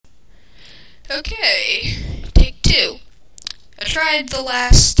Okay, take two. I tried the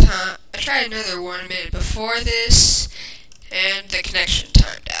last time. I tried another 1 minute before this, and the connection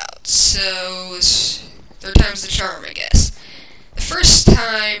timed out. So it's third time's the charm, I guess. The first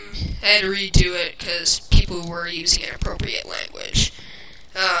time I had to redo it because people were using inappropriate language.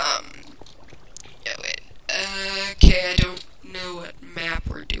 Yeah, wait. Okay, I don't know what map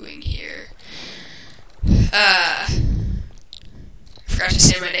we're doing here. I forgot to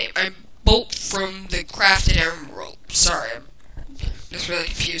say my name. I'm Bolt from the Crafted Emerald. Sorry, I'm just really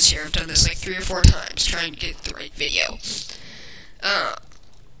confused here. I've done this like 3 or 4 times trying to get the right video.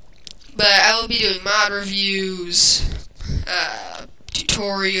 But I will be doing mod reviews,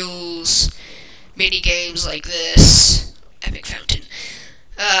 tutorials, mini games like this. Epic Fountain.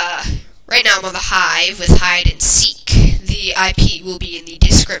 Right now I'm on the Hive with Hide and Seek. The IP will be in the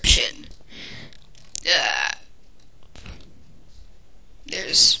description.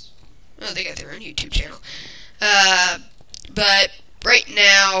 They got their own YouTube channel. But right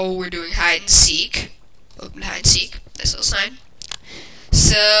now we're doing Hide and Seek. Welcome to Hide and Seek. Nice little sign.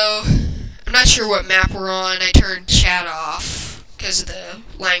 So, I'm not sure what map we're on. I turned chat off because of the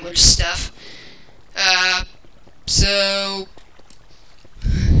language stuff. So,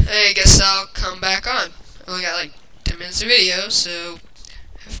 I guess I'll come back on. I only got like 10 minutes of video, so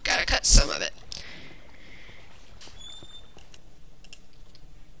I've got to cut some of it.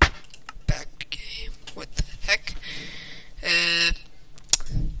 Back to game. What the heck? I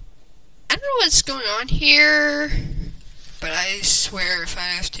don't know what's going on here, but I swear if I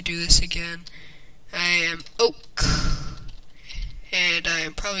have to do this again, I am Oak. And I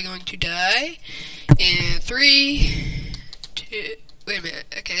am probably going to die in 3, 2... Wait a minute.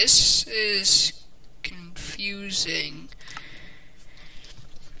 Okay, this is confusing.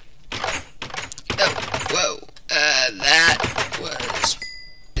 Oh, whoa. That was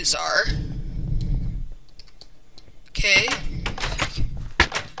bizarre. Okay.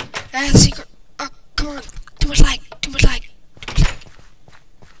 Secret. Oh, come on. Too much lag. Too much lag.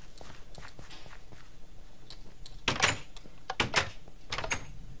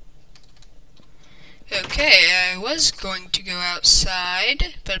 Okay, I was going to go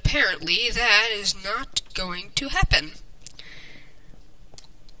outside, but apparently that is not going to happen.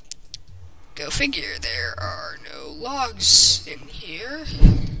 Go figure, there are no logs in here.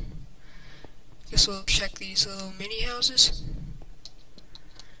 Guess we'll check these little mini houses.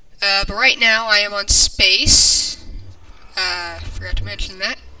 But right now I am on space. Forgot to mention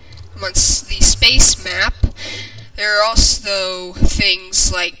that. I'm on the space map. There are also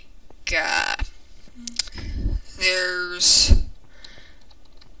things like,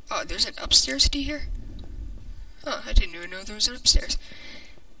 there's an upstairs to here? Oh, I didn't even know there was an upstairs.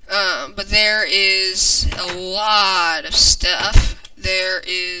 But there is a lot of stuff. There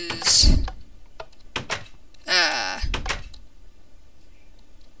is, yeah,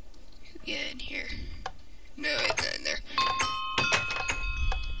 in here. No, it's not in there.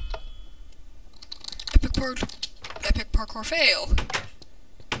 Epic parkour fail.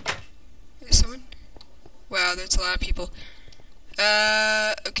 Is someone? Wow, that's a lot of people.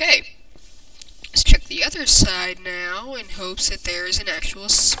 Okay. Let's check the other side now in hopes that there is an actual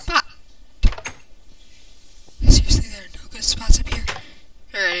spot. Seriously, there are no good spots up here?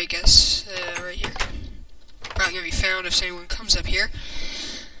 Alright, I guess, right here. Probably gonna be found if anyone comes up here.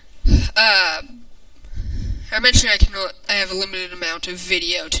 I mentioned I have a limited amount of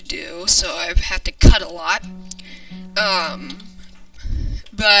video to do, so I have to cut a lot.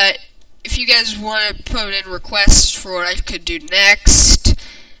 But if you guys want to put in requests for what I could do next,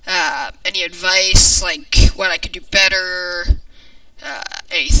 any advice, like what I could do better,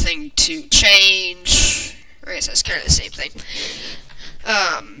 anything to change, I guess that's kind of the same thing.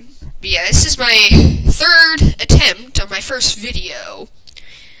 But yeah, this is my 3rd attempt on my first video.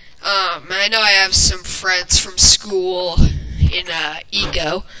 I know I have some friends from school in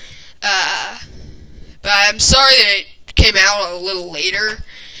Ego, but I'm sorry that it came out a little later.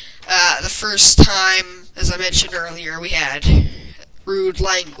 The first time, as I mentioned earlier, we had rude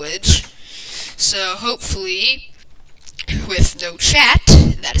language. So hopefully, with no chat,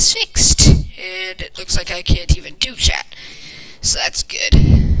 that is fixed. And it looks like I can't even do chat. So that's good.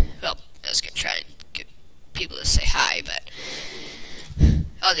 Well, I was going to try and get people to say hi, but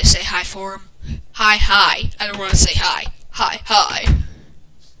I'll just say hi for them. Hi, hi. I don't want to say hi. Hi, hi.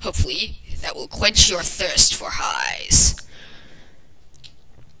 Hopefully, that will quench your thirst for highs.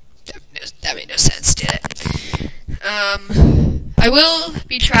 That made no sense, did it? I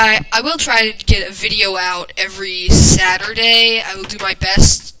will try to get a video out every Saturday. I will do my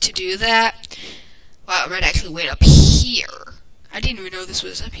best to do that. Wow, I might actually wait up here. I didn't even know this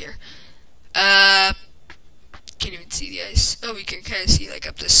was up here. Can't even see the ice. Oh, we can kind of see like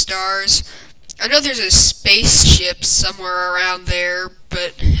up the stars. I know there's a spaceship somewhere around there,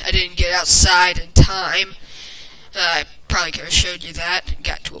 but I didn't get outside in time. I probably could have showed you that and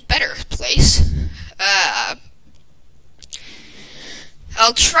got to a better place.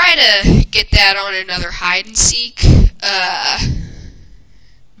 I'll try to get that on another hide and seek,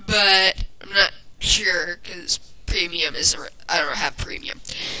 but I'm not sure because premium isn't. I don't have premium.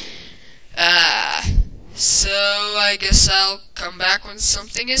 So I guess I'll come back when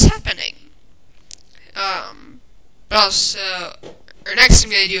something is happening. But also, or next I'm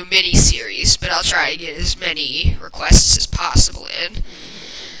going to do a mini-series, but I'll try to get as many requests as possible in.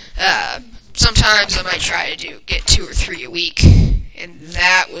 Sometimes I might try to get 2 or 3 a week, and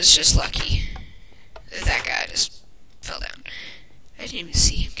that was just lucky. That guy just fell down. I didn't even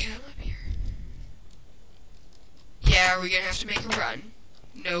see him come up here. Yeah, are we going to have to make a run?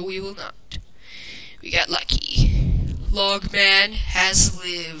 No, we will not. We got lucky. Logman has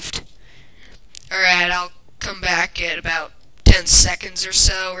lived. Alright, I'll come back at about 10 seconds or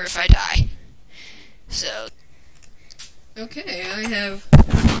so, or if I die. So, okay, I have...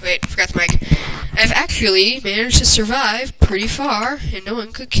 Wait, forgot the mic. I've actually managed to survive pretty far, and no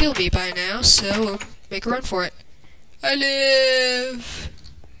one could kill me by now, so make a run for it. I live!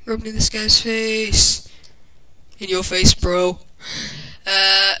 Rub me in this guy's face. In your face, bro.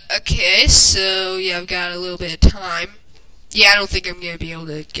 Okay, so, yeah, I've got a little bit of time. Yeah, I don't think I'm going to be able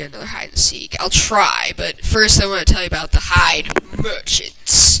to get another hide and seek. I'll try, but first I want to tell you about the hide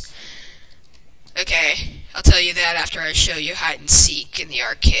merchants. Okay, I'll tell you that after I show you hide and seek in the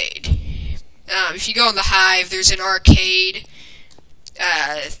arcade. If you go in the Hive, there's an arcade.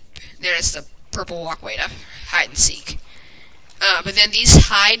 Then it's the purple walkway to hide and seek. But then these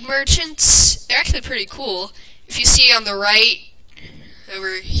hide merchants, they're actually pretty cool. If you see on the right,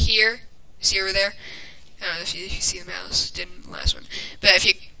 over here, see over there? I don't know if you see the mouse, didn't the last one. But if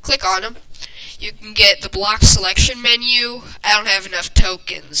you click on them, you can get the block selection menu. I don't have enough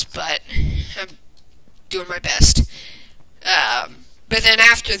tokens, but I'm doing my best. But then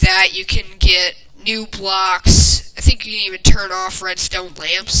after that, you can get new blocks. I think you can even turn off redstone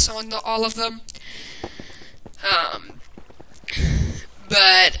lamps on all of them.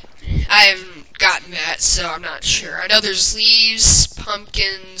 But I haven't gotten that, so I'm not sure. I know there's leaves,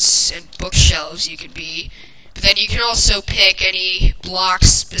 pumpkins, and bookshelves you could be. But then you can also pick any blocks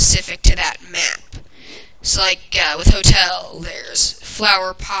specific to that map. So like with hotel, there's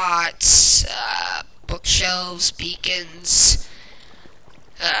flower pots, bookshelves, beacons.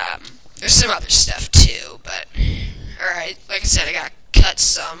 There's some other stuff too, but alright, like I said, I gotta cut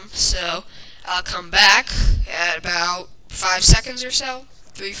some, so I'll come back at about 5 seconds or so.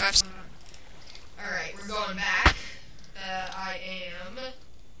 3, 5 seconds. Alright, we're going back. I am an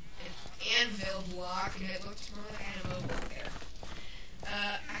anvil block, and it looks more like anvil block there.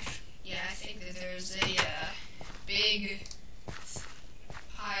 Actually, yeah, I think that there's a big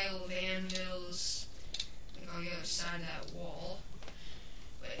pile of anvils like on the other side of that wall.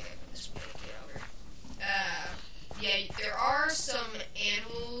 Wait, I gotta go this way to get over. Yeah, there are some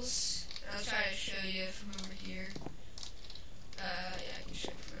animals. I'll try to show you from over here. Yeah, I can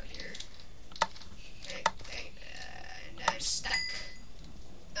show you from out here. And I'm stuck.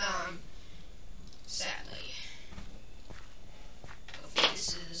 Sadly. Hopefully this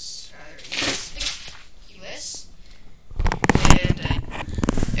is rather inconspicuous.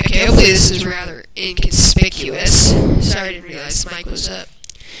 Okay, hopefully this is rather inconspicuous. Sorry, I didn't realize the mic was up.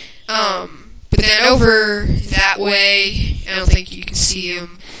 But then over that way, I don't think you can see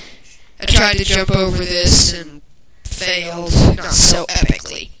him. I tried to jump over this and failed, not so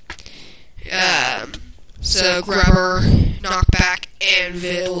epically. So grubber, knockback,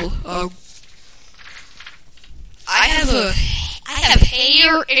 anvil. I have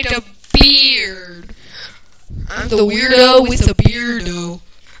hair and a beard. I'm the weirdo with a beardo.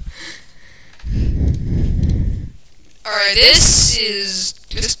 Alright, this is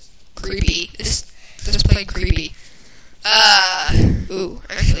just creepy. This plain creepy. Ooh,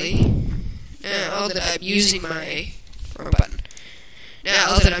 actually, now that I'm using my wrong button.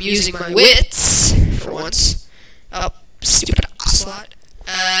 Now that I'm using my wits for once. Oh, stupid ocelot.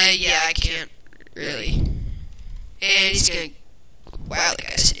 Yeah, I can't really. And he's gonna. Wow, the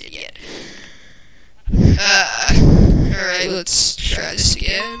guy's an idiot. Alright, let's try this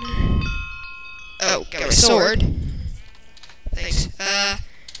again. Oh, got my sword. Thanks.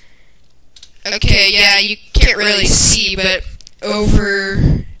 Okay, yeah, you can't really see, but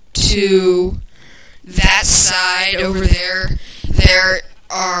over to that side over there, there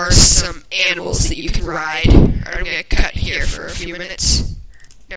are some animals that you can ride. I'm gonna cut here for a few minutes.